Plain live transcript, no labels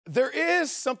There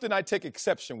is something I take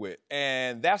exception with,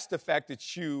 and that's the fact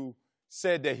that you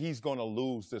said that he's going to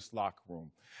lose this locker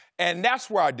room. And that's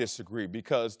where I disagree,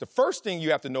 because the first thing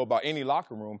you have to know about any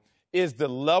locker room is the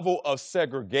level of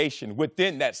segregation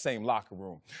within that same locker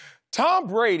room. Tom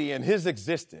Brady and his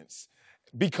existence,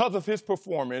 because of his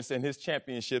performance and his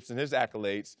championships and his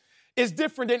accolades, is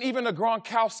different than even the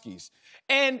Gronkowskis.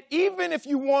 And even if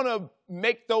you want to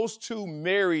make those two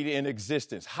married in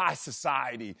existence, high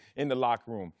society in the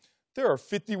locker room, there are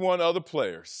 51 other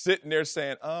players sitting there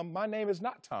saying, my name is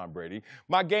not Tom Brady.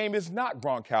 My game is not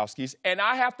Gronkowski's. And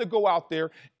I have to go out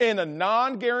there in a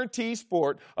non-guaranteed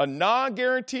sport, a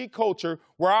non-guaranteed culture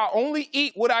where I only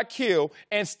eat what I kill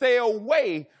and stay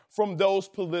away from those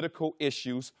political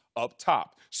issues up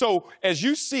top. So as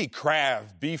you see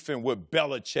Kraft beefing with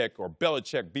Belichick or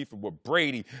Belichick beefing with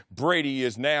Brady, Brady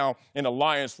is now in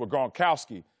alliance with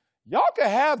Gronkowski. Y'all can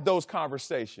have those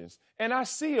conversations, and I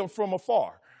see them from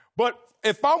afar. But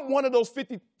if I'm one of those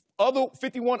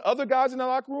 51 other guys in the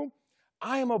locker room,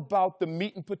 I am about the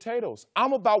meat and potatoes.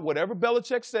 I'm about whatever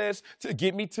Belichick says to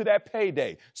get me to that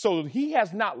payday. So he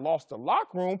has not lost the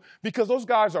locker room because those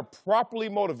guys are properly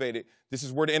motivated. This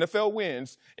is where the NFL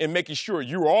wins, in making sure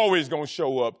you're always going to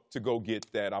show up to go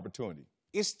get that opportunity.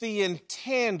 It's the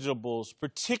intangibles,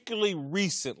 particularly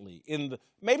recently,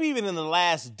 maybe even in the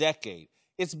last decade.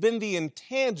 It's been the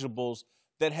intangibles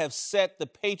that have set the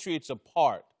Patriots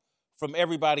apart from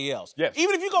everybody else. Yes.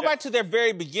 Even if you go back to their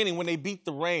very beginning when they beat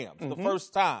the Rams the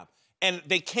first time, and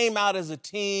they came out as a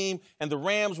team, and the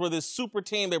Rams were this super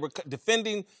team. They were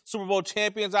defending Super Bowl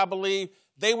champions, I believe.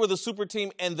 They were the super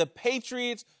team, and the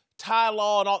Patriots, Ty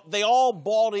Law, and all, they all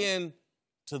bought in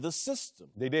to the system.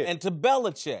 They did. And to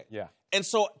Belichick. Yeah. And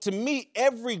so, to me,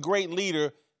 every great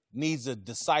leader needs a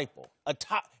disciple,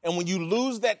 and when you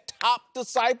lose that top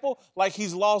disciple, like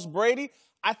he's lost Brady,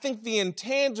 I think the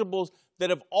intangibles that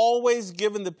have always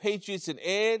given the Patriots an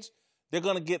edge, they're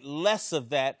going to get less of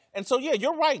that. And so, yeah,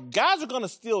 you're right. Guys are going to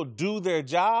still do their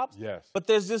jobs. Yes. But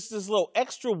there's this little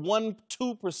extra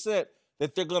 1-2%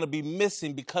 that they're going to be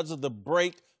missing because of the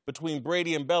break between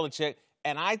Brady and Belichick.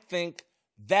 And I think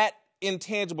that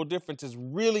intangible difference is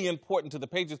really important to the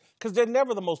Patriots because they're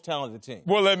never the most talented team.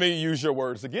 Well, let me use your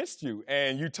words against you.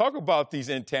 And you talk about these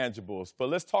intangibles, but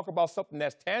let's talk about something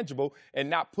that's tangible and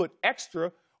not put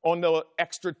extra on the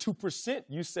extra 2%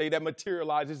 you say that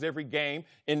materializes every game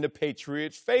in the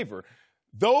Patriots' favor.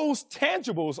 Those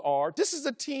tangibles are, this is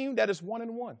a team that is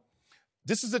 1-1.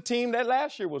 This is a team that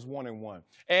last year was 1-1.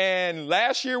 And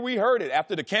last year we heard it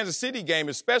after the Kansas City game,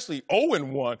 especially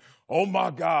 0-1. Oh,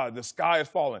 my God, the sky is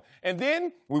falling. And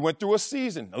then we went through a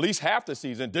season, at least half the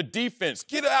season. The defense,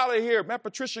 get out of here. Matt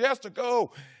Patricia has to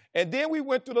go. And then we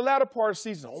went through the latter part of the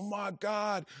season. Oh, my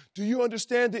God, do you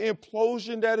understand the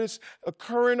implosion that is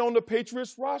occurring on the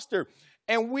Patriots roster?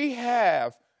 And we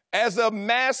have, as a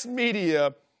mass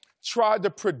media, tried to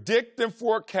predict and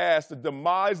forecast the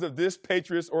demise of this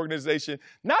Patriots organization,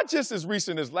 not just as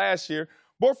recent as last year,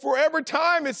 but for every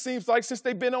time, it seems like, since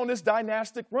they've been on this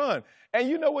dynastic run. And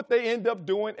you know what they end up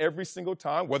doing every single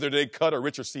time, whether they cut a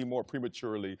Richard Seymour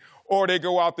prematurely or they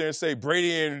go out there and say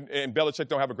Brady and Belichick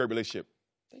don't have a great relationship.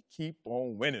 They keep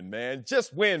on winning, man.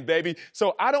 Just win, baby.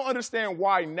 So I don't understand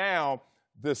why now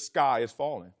the sky is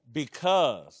falling.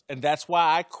 Because, and that's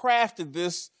why I crafted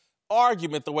this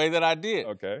argument the way that I did.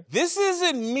 Okay. This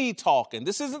isn't me talking.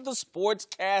 This isn't the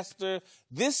sportscaster.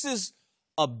 This is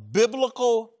a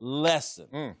biblical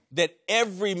lesson that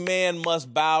every man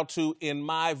must bow to, in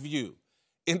my view,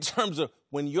 in terms of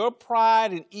when your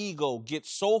pride and ego get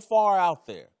so far out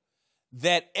there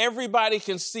that everybody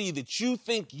can see that you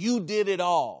think you did it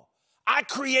all. I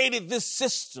created this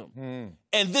system,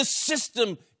 and this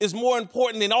system is more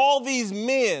important than all these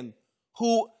men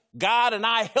who God and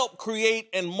I helped create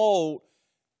and mold,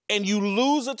 and you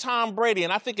lose a Tom Brady,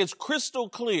 and I think it's crystal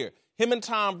clear, him and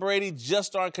Tom Brady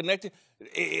just aren't connected.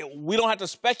 We don't have to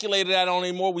speculate that on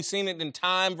anymore. We've seen it in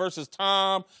Time versus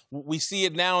Tom. We see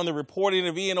it now in the reporting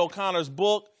of Ian O'Connor's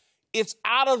book. It's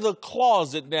out of the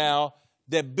closet now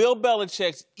that Bill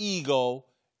Belichick's ego,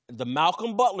 the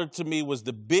Malcolm Butler to me was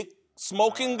the big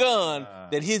smoking gun,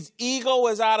 that his ego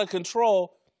is out of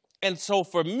control. And so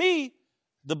for me,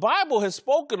 the Bible has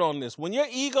spoken on this. When your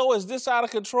ego is this out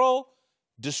of control,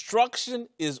 destruction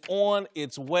is on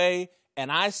its way. And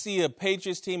I see a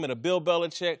Patriots team and a Bill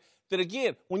Belichick that,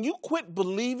 again, when you quit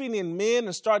believing in men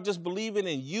and start just believing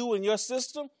in you and your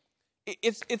system,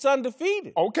 it's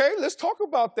undefeated. Okay, let's talk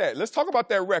about that. Let's talk about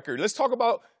that record. Let's talk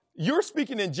about, you're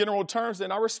speaking in general terms,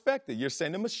 and I respect it. You're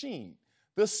saying the machine,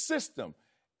 the system.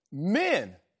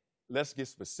 Men, let's get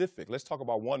specific. Let's talk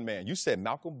about one man. You said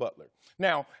Malcolm Butler.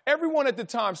 Now, everyone at the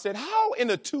time said, how in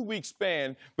a 2-week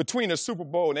span between the Super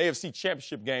Bowl and the AFC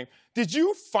Championship game did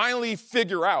you finally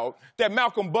figure out that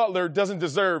Malcolm Butler doesn't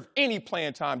deserve any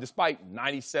playing time despite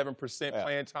 97%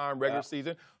 playing time regular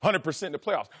season, 100% in the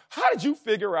playoffs? How did you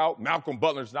figure out Malcolm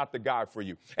Butler's not the guy for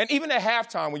you? And even at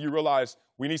halftime when you realized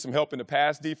we need some help in the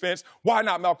pass defense, why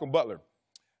not Malcolm Butler?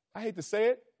 I hate to say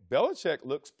it, Belichick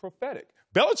looks prophetic.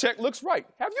 Belichick looks right.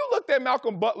 Have you looked at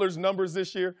Malcolm Butler's numbers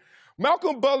this year?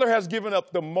 Malcolm Butler has given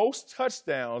up the most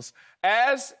touchdowns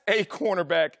as a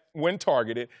cornerback when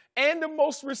targeted and the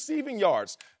most receiving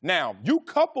yards. Now, you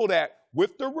couple that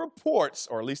with the reports,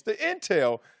 or at least the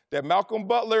intel, that Malcolm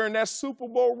Butler in that Super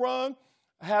Bowl run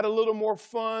had a little more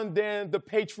fun than the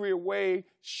Patriot way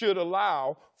should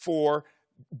allow for.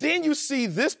 Then you see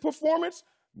this performance.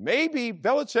 Maybe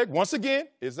Belichick, once again,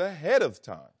 is ahead of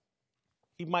time.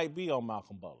 He might be on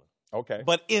Malcolm Butler. Okay.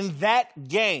 But in that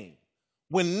game,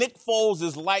 when Nick Foles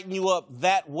is lighting you up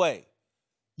that way,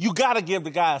 you got to give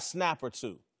the guy a snap or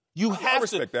two. I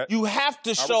respect that. You have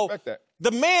to show. I respect that.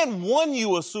 The man won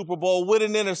you a Super Bowl with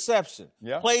an interception.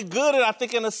 Yeah. Played good, I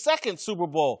think, in a second Super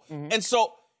Bowl. And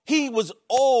so he was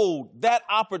owed that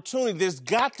opportunity. There's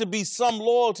got to be some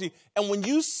loyalty. And when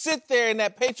you sit there in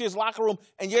that Patriots locker room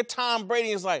and you're Tom Brady,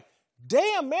 it's like,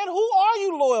 damn, man, who are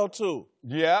you loyal to?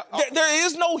 Yeah. There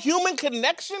is no human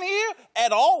connection here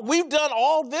at all. We've done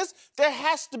all this. There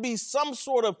has to be some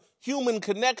sort of human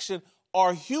connection,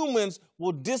 or humans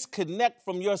will disconnect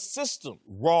from your system.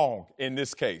 Wrong in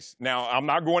this case. Now, I'm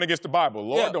not going against the Bible.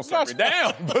 Lord, don't set me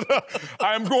down. But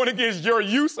I'm going against your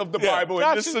use of the Bible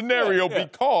in this scenario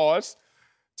because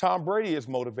Tom Brady is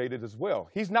motivated as well.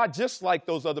 He's not just like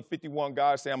those other 51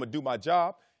 guys saying, I'm going to do my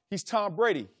job. He's Tom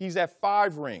Brady. He's at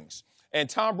 5 rings. And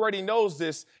Tom Brady knows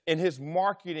this in his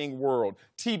marketing world.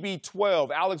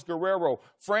 TB12, Alex Guerrero,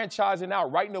 franchising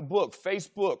out, writing a book,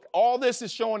 Facebook. All this is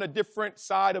showing a different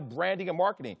side of branding and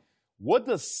marketing. What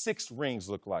does 6 rings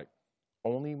look like?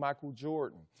 Only Michael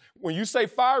Jordan. When you say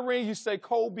 5 rings, you say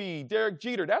Kobe, Derek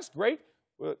Jeter. That's great.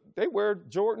 But they wear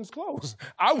Jordan's clothes.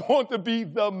 I want to be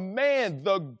the man,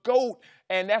 the GOAT,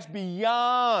 and that's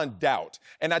beyond doubt.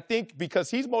 And I think because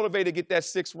he's motivated to get that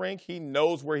 6th ring, he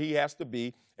knows where he has to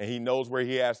be, and he knows where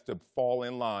he has to fall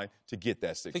in line to get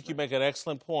that 6th ring. I think you make an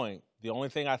excellent point. The only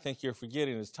thing I think you're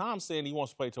forgetting is Tom saying he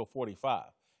wants to play till 45.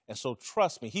 And so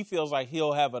trust me, he feels like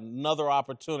he'll have another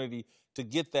opportunity to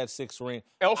get that 6th ring.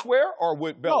 Elsewhere or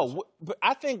with Belichick? No, but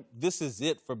I think this is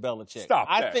it for Belichick. Stop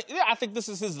that. I think this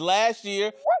is his last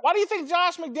year. What? Why do you think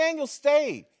Josh McDaniels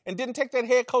stayed and didn't take that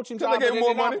head coaching job? Because they gave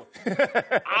him more money?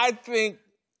 I think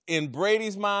in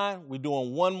Brady's mind, we're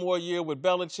doing one more year with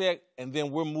Belichick, and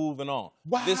then we're moving on.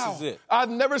 Wow. This is it. I've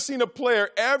never seen a player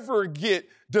ever get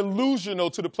delusional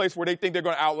to the place where they think they're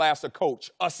going to outlast a coach,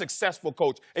 a successful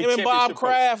coach, a Him and Bob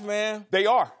Kraft, coach. Man. They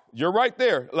are. You're right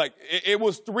there. Like, it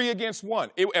was 3 against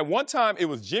 1. At one time, it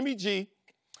was Jimmy G,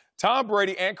 Tom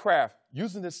Brady, and Kraft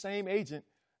using the same agent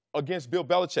against Bill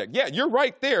Belichick. Yeah, you're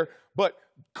right there, but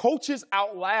coaches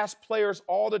outlast players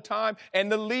all the time,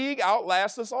 and the league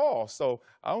outlasts us all. So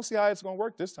I don't see how it's going to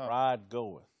work this time. Ride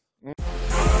goeth.